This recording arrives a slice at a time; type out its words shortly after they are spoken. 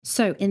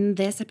So in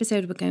this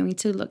episode, we're going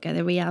to look at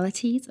the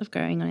realities of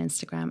growing on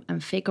Instagram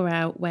and figure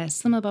out where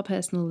some of our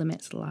personal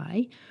limits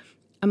lie.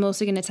 I'm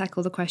also going to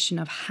tackle the question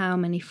of how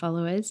many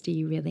followers do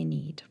you really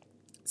need?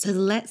 So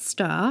let's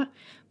start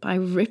by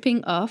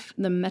ripping off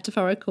the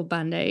metaphorical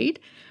band-aid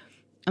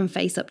and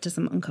face up to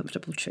some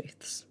uncomfortable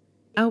truths.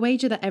 I'll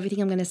wager that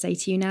everything I'm going to say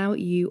to you now,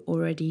 you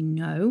already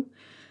know,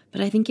 but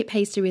I think it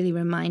pays to really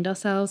remind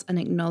ourselves and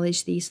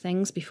acknowledge these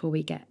things before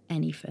we get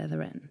any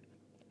further in.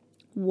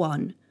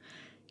 1.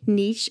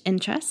 Niche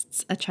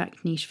interests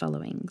attract niche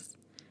followings.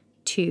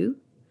 2.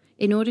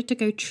 In order to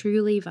go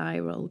truly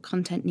viral,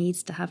 content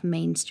needs to have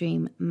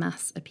mainstream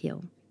mass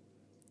appeal.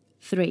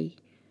 3.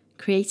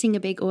 Creating a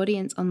big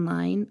audience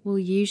online will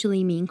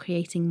usually mean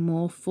creating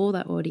more for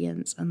that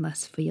audience and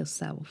less for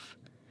yourself.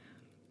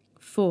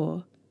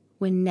 4.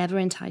 We're never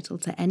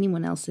entitled to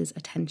anyone else's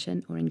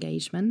attention or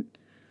engagement.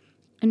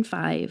 And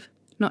 5.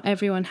 Not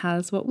everyone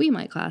has what we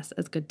might class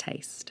as good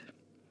taste.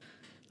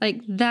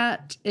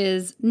 That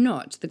is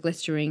not the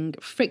glittering,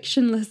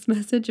 frictionless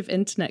message of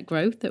internet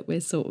growth that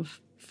we're sort of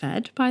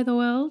fed by the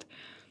world.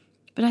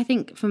 But I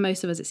think for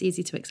most of us, it's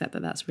easy to accept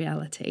that that's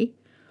reality.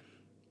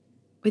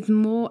 With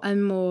more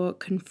and more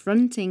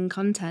confronting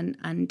content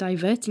and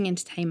diverting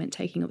entertainment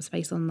taking up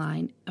space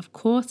online, of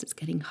course it's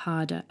getting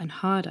harder and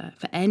harder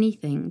for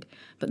anything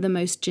but the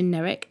most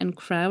generic and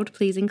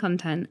crowd-pleasing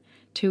content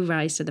to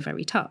rise to the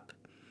very top.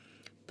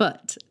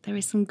 But there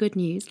is some good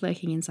news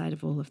lurking inside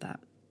of all of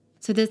that.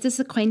 So there's this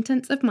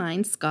acquaintance of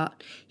mine,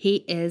 Scott.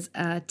 He is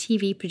a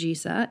TV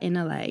producer in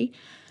LA,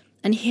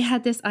 and he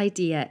had this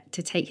idea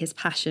to take his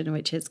passion,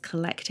 which is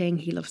collecting.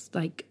 He loves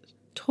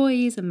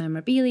toys and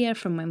memorabilia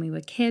from when we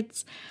were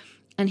kids,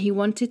 and he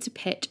wanted to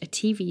pitch a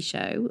TV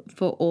show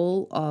for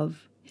all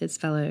of his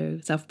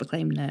fellow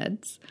self-proclaimed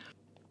nerds.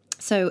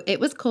 So it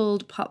was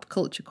called Pop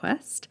Culture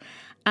Quest,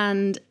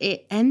 and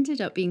it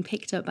ended up being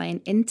picked up by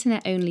an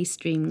internet-only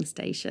streaming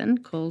station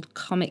called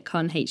Comic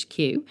Con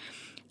HQ,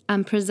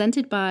 and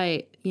presented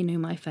by,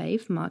 my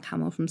fave, Mark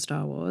Hamill from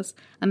Star Wars,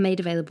 and made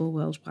available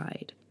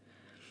worldwide.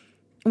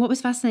 What was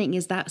fascinating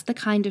is that's the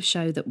kind of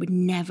show that would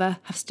never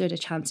have stood a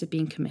chance of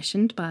being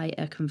commissioned by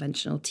a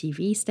conventional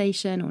TV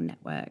station or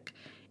network.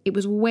 It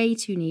was way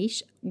too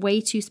niche,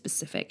 way too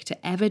specific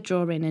to ever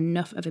draw in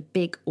enough of a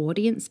big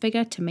audience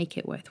figure to make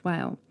it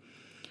worthwhile.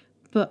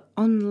 But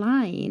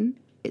online,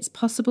 it's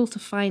possible to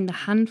find a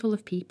handful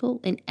of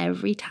people in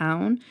every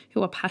town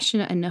who are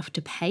passionate enough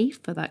to pay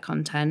for that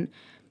content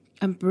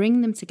and bring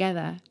them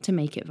together to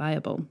make it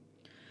viable.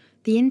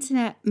 The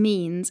internet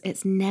means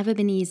it's never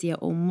been easier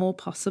or more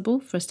possible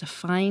for us to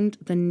find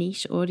the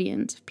niche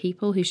audience of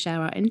people who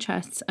share our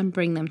interests and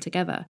bring them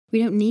together. We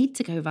don't need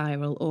to go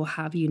viral or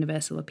have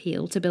universal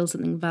appeal to build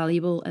something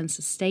valuable and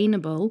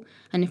sustainable,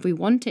 and if we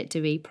want it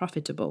to be,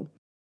 profitable.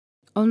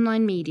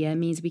 Online media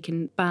means we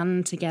can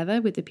band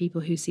together with the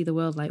people who see the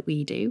world like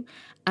we do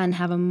and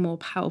have a more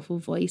powerful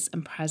voice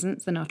and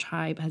presence than our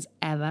tribe has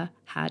ever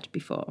had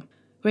before.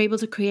 We're able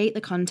to create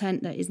the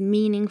content that is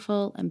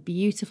meaningful and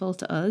beautiful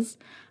to us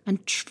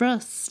and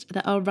trust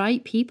that our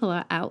right people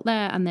are out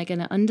there and they're going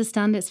to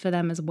understand it's for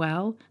them as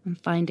well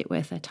and find it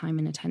worth their time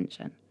and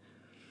attention.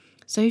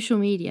 Social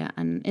media,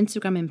 and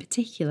Instagram in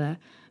particular,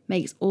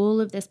 makes all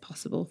of this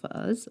possible for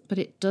us, but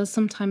it does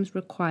sometimes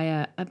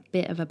require a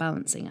bit of a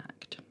balancing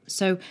act.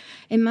 So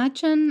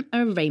imagine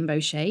a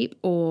rainbow shape,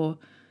 or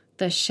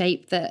the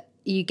shape that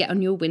you get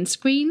on your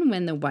windscreen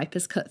when the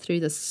wipers cut through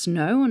the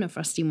snow on a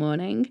frosty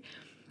morning.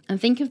 And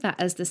think of that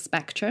as the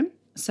spectrum.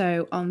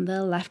 So on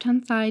the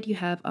left-hand side, you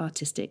have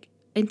artistic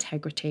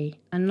integrity,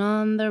 and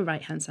on the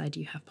right-hand side,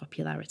 you have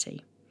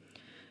popularity.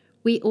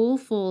 We all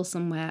fall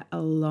somewhere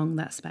along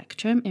that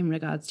spectrum in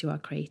regards to our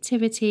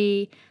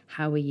creativity,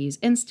 how we use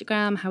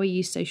Instagram, how we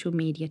use social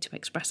media to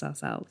express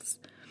ourselves.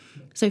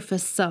 So for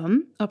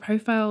some, our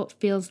profile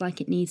feels like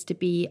it needs to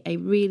be a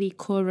really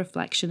core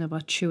reflection of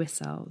our truest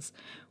selves.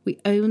 We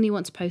only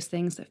want to post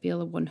things that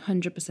feel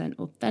 100%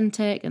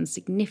 authentic and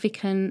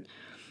significant.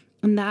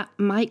 And that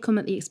might come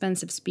at the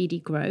expense of speedy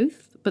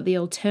growth, but the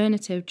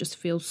alternative just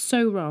feels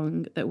so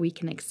wrong that we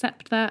can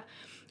accept that,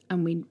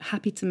 and we're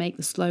happy to make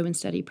the slow and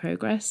steady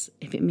progress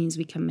if it means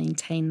we can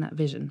maintain that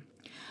vision.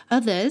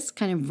 Others,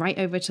 kind of right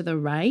over to the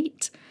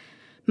right,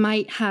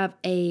 might have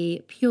a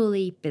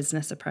purely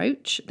business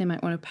approach. They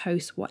might want to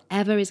post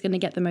whatever is going to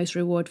get the most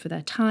reward for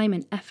their time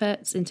and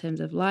efforts in terms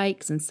of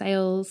likes and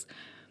sales.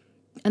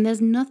 And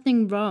there's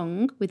nothing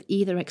wrong with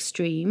either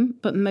extreme,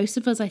 but most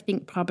of us, I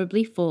think,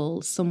 probably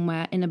fall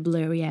somewhere in a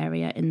blurry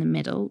area in the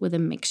middle with a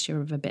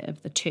mixture of a bit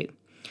of the two.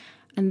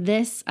 And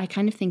this, I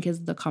kind of think,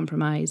 is the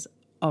compromise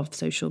of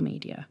social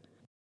media.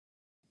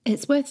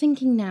 It's worth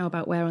thinking now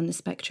about where on the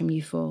spectrum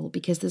you fall,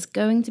 because there's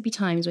going to be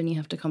times when you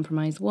have to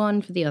compromise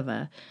one for the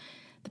other.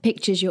 The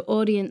pictures your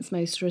audience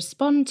most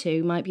respond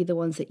to might be the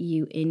ones that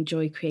you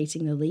enjoy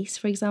creating the least,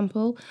 for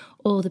example,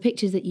 or the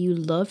pictures that you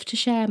love to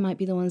share might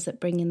be the ones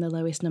that bring in the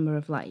lowest number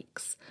of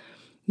likes.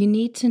 You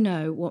need to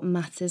know what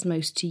matters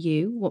most to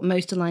you, what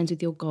most aligns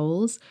with your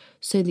goals,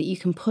 so that you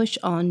can push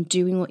on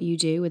doing what you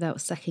do without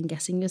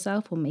second-guessing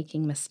yourself or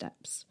making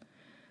missteps.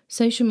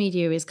 Social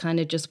media is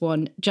kind of just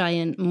one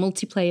giant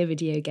multiplayer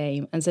video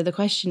game. And so the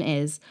question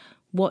is,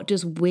 what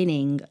does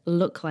winning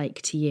look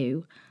like to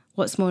you?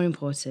 What's more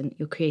important,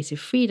 your creative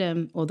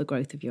freedom or the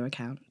growth of your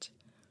account?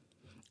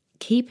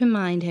 Keep in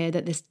mind here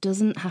that this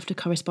doesn't have to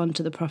correspond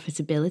to the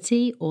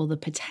profitability or the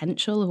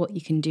potential of what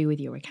you can do with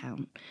your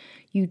account.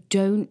 You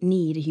don't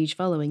need a huge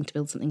following to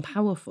build something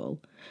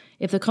powerful.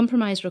 If the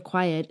compromise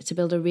required to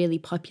build a really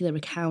popular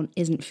account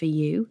isn't for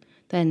you,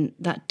 then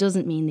that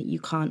doesn't mean that you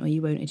can't or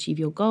you won't achieve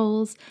your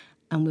goals,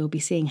 and we'll be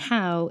seeing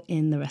how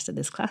in the rest of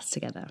this class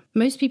together.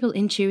 Most people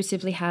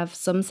intuitively have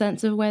some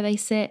sense of where they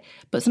sit,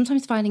 but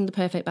sometimes finding the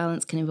perfect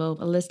balance can involve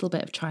a little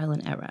bit of trial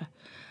and error.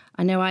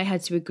 I know I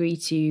had to agree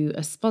to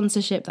a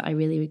sponsorship that I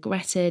really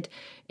regretted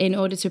in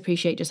order to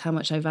appreciate just how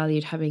much I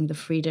valued having the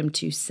freedom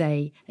to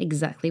say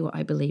exactly what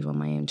I believe on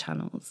my own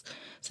channels.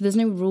 So there's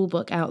no rule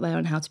book out there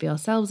on how to be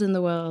ourselves in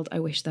the world. I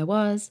wish there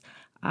was.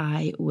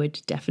 I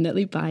would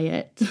definitely buy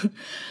it.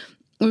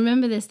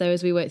 Remember this, though,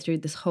 as we work through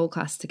this whole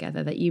class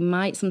together, that you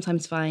might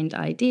sometimes find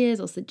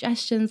ideas or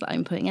suggestions that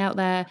I'm putting out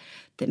there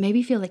that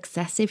maybe feel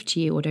excessive to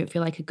you or don't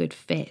feel like a good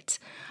fit.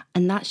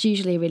 And that's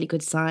usually a really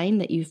good sign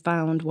that you've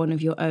found one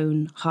of your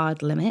own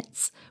hard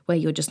limits where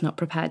you're just not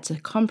prepared to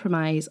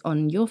compromise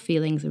on your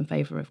feelings in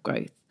favour of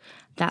growth.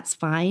 That's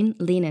fine.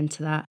 Lean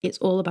into that. It's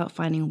all about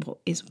finding what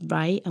is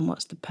right and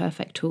what's the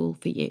perfect tool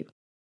for you.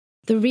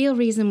 The real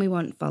reason we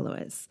want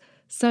followers.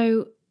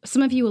 So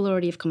some of you will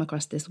already have come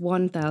across this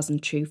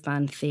 1,000 true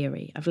fan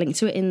theory. I've linked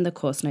to it in the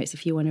course notes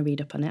if you want to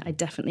read up on it. I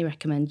definitely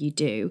recommend you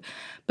do.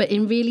 But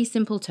in really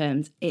simple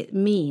terms, it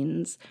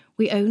means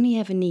we only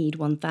ever need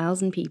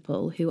 1,000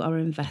 people who are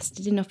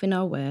invested enough in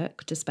our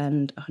work to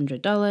spend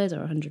 $100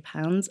 or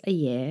 £100 a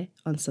year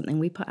on something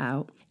we put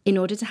out in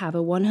order to have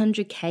a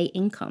 100k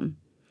income.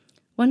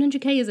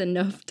 100k is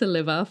enough to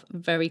live off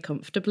very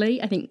comfortably.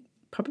 I think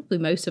probably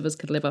most of us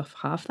could live off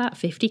half that,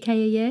 50k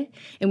a year,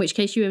 in which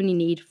case you only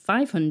need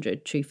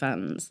 500 true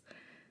fans.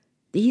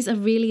 These are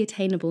really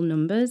attainable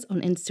numbers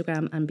on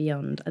Instagram and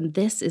beyond, and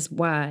this is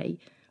why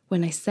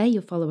when I say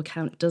your follower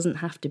count doesn't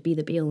have to be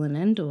the be-all and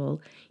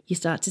end-all, you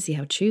start to see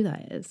how true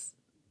that is.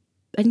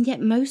 And yet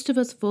most of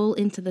us fall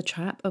into the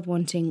trap of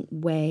wanting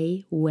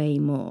way, way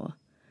more.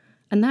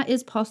 And that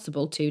is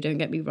possible too, don't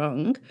get me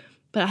wrong,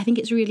 but I think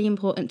it's really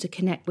important to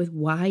connect with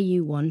why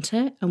you want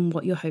it and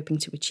what you're hoping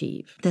to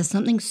achieve. There's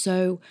something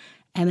so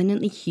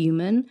eminently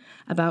human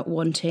about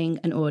wanting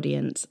an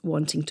audience,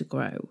 wanting to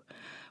grow.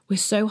 We're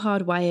so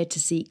hardwired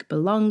to seek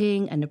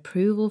belonging and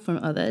approval from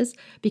others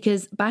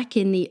because back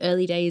in the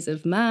early days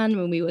of man,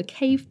 when we were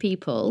cave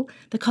people,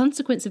 the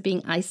consequence of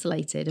being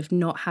isolated, of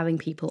not having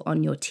people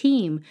on your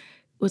team,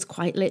 was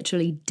quite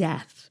literally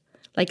death.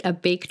 Like a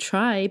big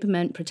tribe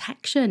meant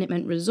protection, it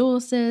meant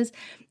resources,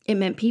 it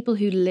meant people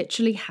who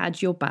literally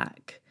had your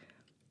back.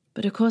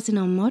 But of course, in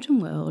our modern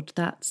world,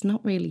 that's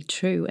not really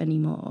true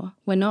anymore.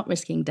 We're not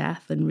risking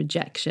death and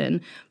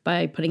rejection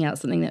by putting out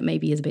something that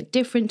maybe is a bit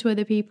different to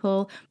other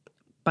people,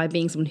 by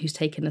being someone who's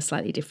taken a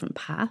slightly different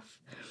path.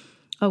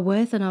 Our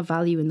worth and our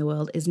value in the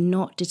world is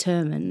not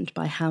determined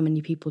by how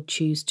many people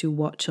choose to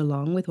watch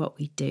along with what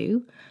we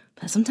do,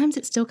 but sometimes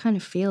it still kind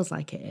of feels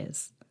like it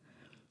is.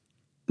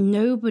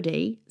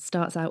 Nobody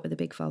starts out with a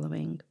big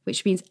following,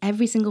 which means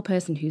every single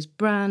person whose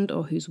brand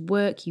or whose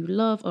work you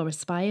love or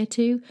aspire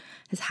to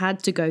has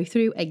had to go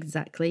through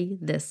exactly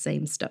this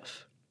same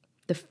stuff.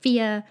 The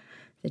fear,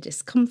 the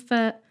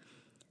discomfort,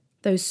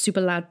 those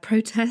super loud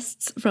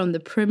protests from the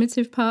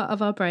primitive part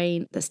of our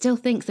brain that still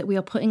thinks that we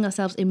are putting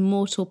ourselves in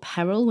mortal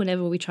peril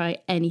whenever we try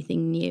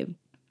anything new.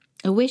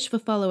 A wish for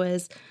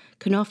followers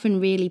can often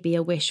really be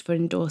a wish for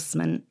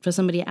endorsement, for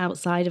somebody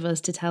outside of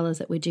us to tell us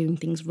that we're doing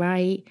things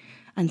right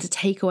and to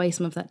take away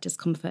some of that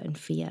discomfort and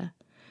fear.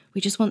 We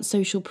just want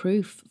social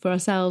proof for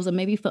ourselves and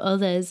maybe for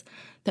others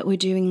that we're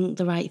doing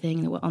the right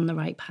thing, that we're on the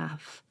right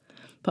path.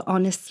 But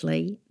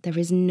honestly, there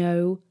is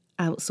no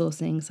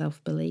outsourcing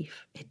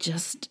self-belief. It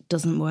just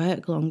doesn't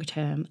work long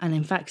term. And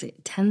in fact,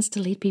 it tends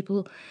to lead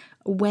people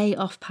way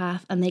off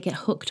path and they get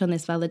hooked on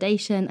this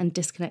validation and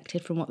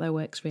disconnected from what their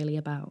work's really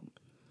about.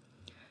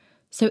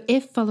 So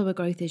if follower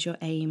growth is your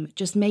aim,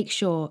 just make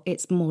sure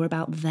it's more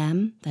about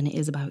them than it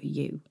is about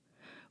you.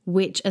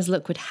 Which, as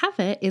luck would have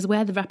it, is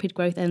where the rapid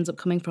growth ends up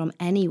coming from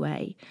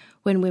anyway.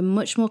 When we're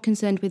much more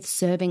concerned with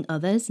serving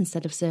others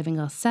instead of serving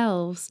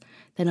ourselves,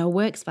 then our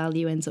work's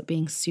value ends up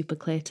being super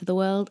clear to the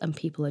world and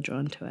people are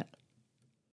drawn to it.